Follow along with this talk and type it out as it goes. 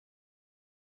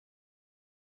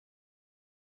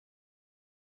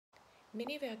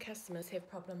Many of our customers have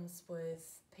problems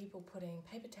with people putting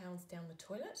paper towels down the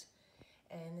toilet,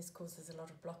 and this causes a lot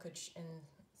of blockage in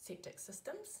septic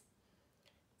systems.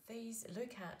 These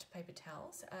Lucart paper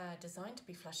towels are designed to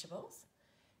be flushables.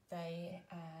 They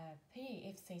are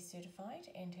PEFC certified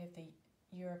and have the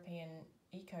European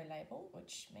Eco label,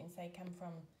 which means they come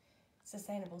from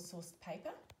sustainable sourced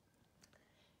paper.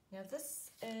 Now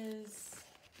this is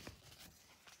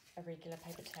a regular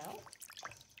paper towel.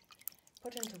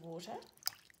 Put into water,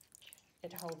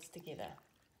 it holds together.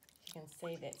 You can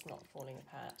see that's not falling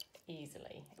apart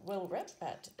easily. It will rip,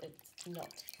 but it's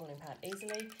not falling apart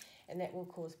easily, and that will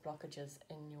cause blockages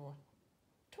in your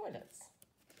toilets.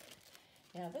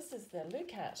 Now this is the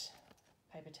Lucart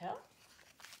paper towel.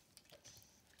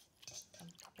 I'm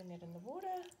popping that in the water,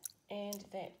 and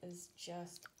that is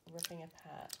just ripping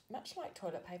apart, much like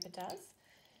toilet paper does.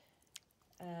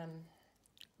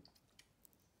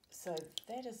 So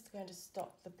that is going to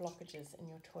stop the blockages in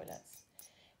your toilets.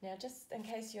 Now, just in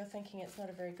case you're thinking it's not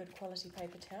a very good quality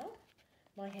paper towel,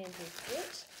 my hands are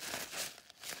wet,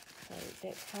 so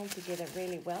that's held together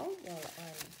really well while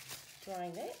I'm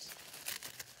drying that.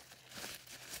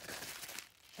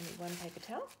 Only one paper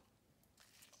towel,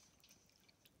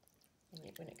 and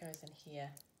yet when it goes in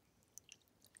here,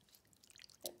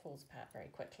 it falls apart very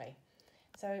quickly.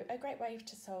 So a great way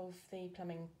to solve the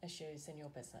plumbing issues in your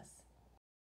business.